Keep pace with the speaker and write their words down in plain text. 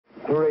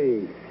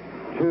3,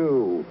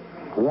 2,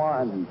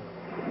 1,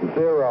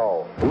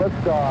 0.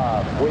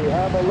 Liftoff. We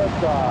have a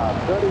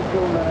liftoff.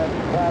 32 minutes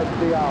past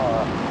the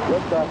hour.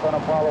 Liftoff on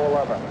Apollo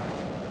 11.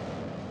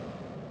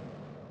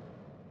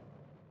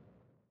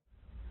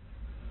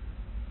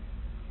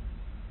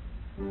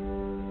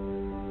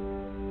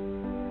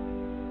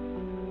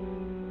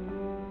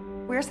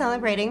 We're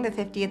celebrating the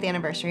 50th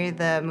anniversary of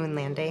the moon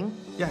landing.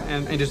 Yeah,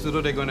 and in this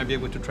doodle, they're going to be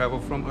able to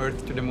travel from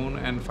Earth to the moon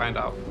and find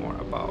out more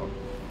about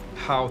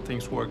how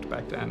things worked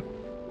back then.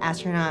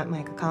 Astronaut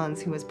Michael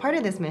Collins, who was part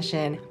of this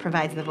mission,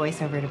 provides the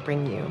voiceover to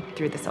bring you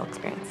through this whole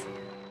experience.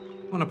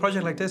 On a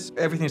project like this,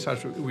 everything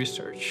starts with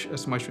research,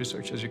 as much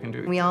research as you can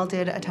do. We all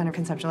did a ton of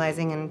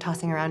conceptualizing and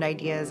tossing around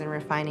ideas and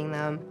refining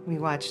them. We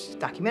watched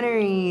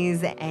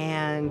documentaries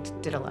and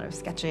did a lot of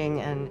sketching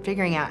and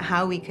figuring out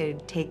how we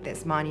could take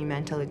this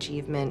monumental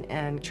achievement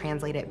and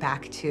translate it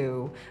back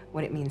to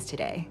what it means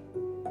today.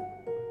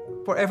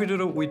 For every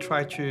doodle, we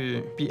try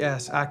to be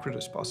as accurate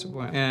as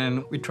possible,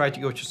 and we try to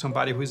go to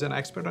somebody who is an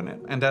expert on it.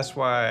 And that's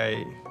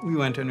why we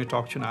went and we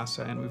talked to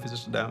NASA and we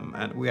visited them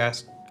and we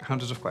asked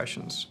hundreds of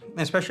questions.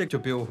 And especially to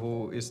Bill,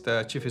 who is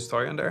the chief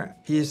historian there.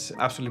 He's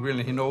absolutely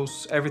brilliant. He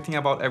knows everything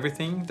about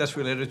everything that's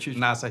related to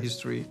NASA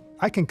history.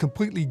 I can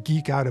completely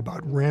geek out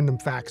about random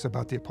facts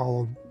about the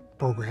Apollo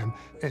program,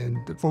 and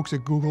the folks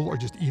at Google are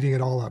just eating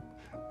it all up.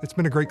 It's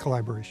been a great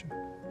collaboration.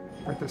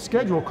 Right, the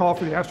schedule called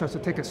for the astronauts to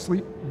take a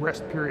sleep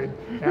rest period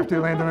after they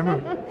land on the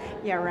moon.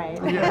 Yeah, right.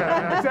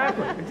 Yeah,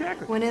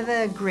 exactly. One of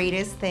the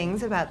greatest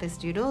things about this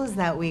doodle is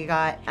that we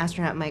got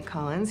astronaut Mike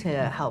Collins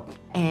to help.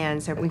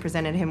 And so we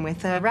presented him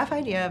with a rough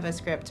idea of a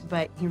script,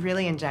 but he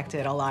really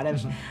injected a lot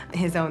of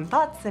his own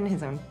thoughts and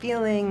his own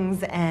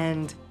feelings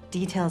and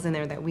details in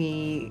there that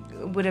we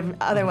would have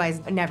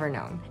otherwise never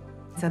known.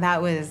 So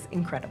that was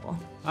incredible.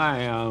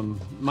 Hi,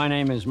 my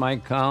name is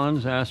Mike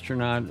Collins,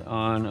 astronaut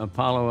on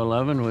Apollo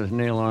 11 with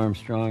Neil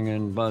Armstrong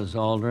and Buzz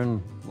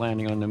Aldrin,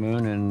 landing on the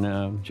moon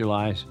in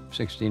July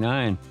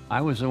 '69.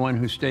 I was the one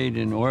who stayed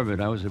in orbit.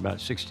 I was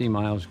about 60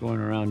 miles going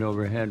around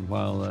overhead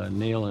while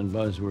Neil and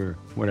Buzz were,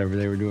 whatever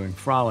they were doing,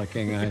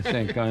 frolicking, I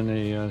think, on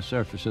the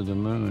surface of the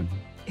moon.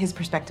 His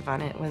perspective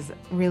on it was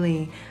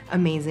really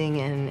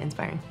amazing and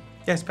inspiring.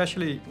 Yeah,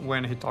 especially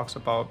when he talks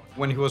about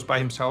when he was by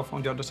himself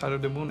on the other side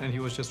of the moon and he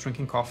was just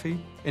drinking coffee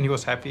and he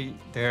was happy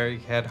there. He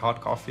had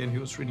hot coffee and he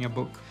was reading a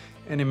book,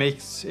 and it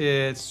makes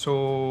it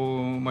so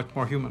much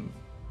more human.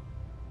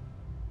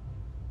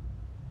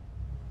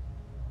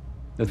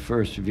 The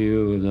first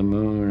view of the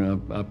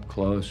moon up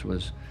close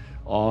was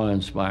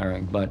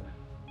awe-inspiring, but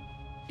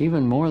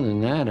even more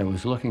than that, it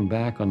was looking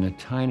back on the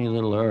tiny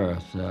little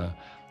Earth.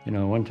 You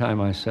know, one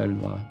time I said,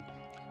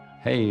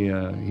 hey,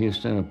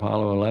 Houston,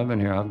 Apollo 11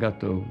 here. I've got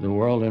the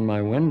world in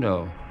my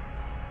window.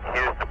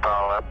 Houston,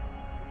 Apollo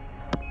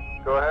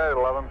 11. Go ahead,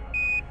 11.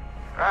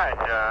 Right,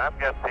 I've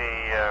got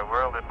the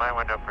world in my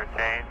window for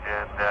change,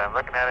 and I'm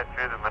looking at it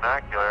through the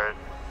binoculars.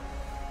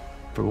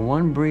 For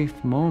one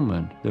brief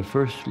moment, the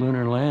first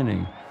lunar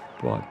landing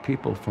brought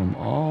people from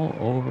all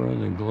over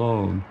the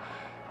globe.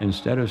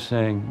 Instead of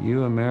saying,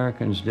 you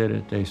Americans did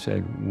it, they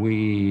said,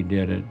 we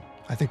did it.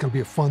 I think it'll be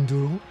a fun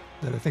doodle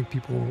that I think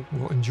people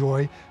will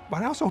enjoy,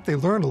 but I also hope they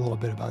learn a little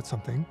bit about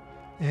something,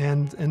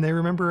 and they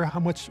remember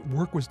how much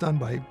work was done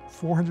by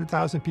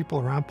 400,000 people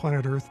around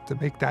planet Earth to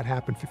make that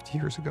happen 50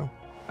 years ago.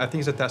 I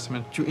think it's a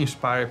testament to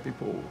inspire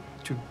people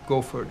to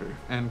go further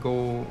and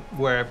go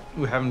where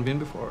we haven't been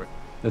before.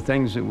 The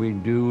things that we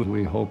do,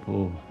 we hope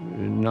will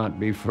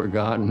not be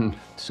forgotten,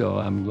 so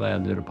I'm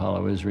glad that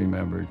Apollo is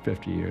remembered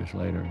 50 years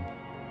later.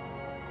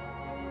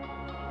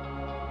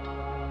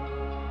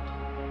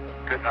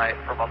 Good night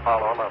from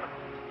Apollo 11.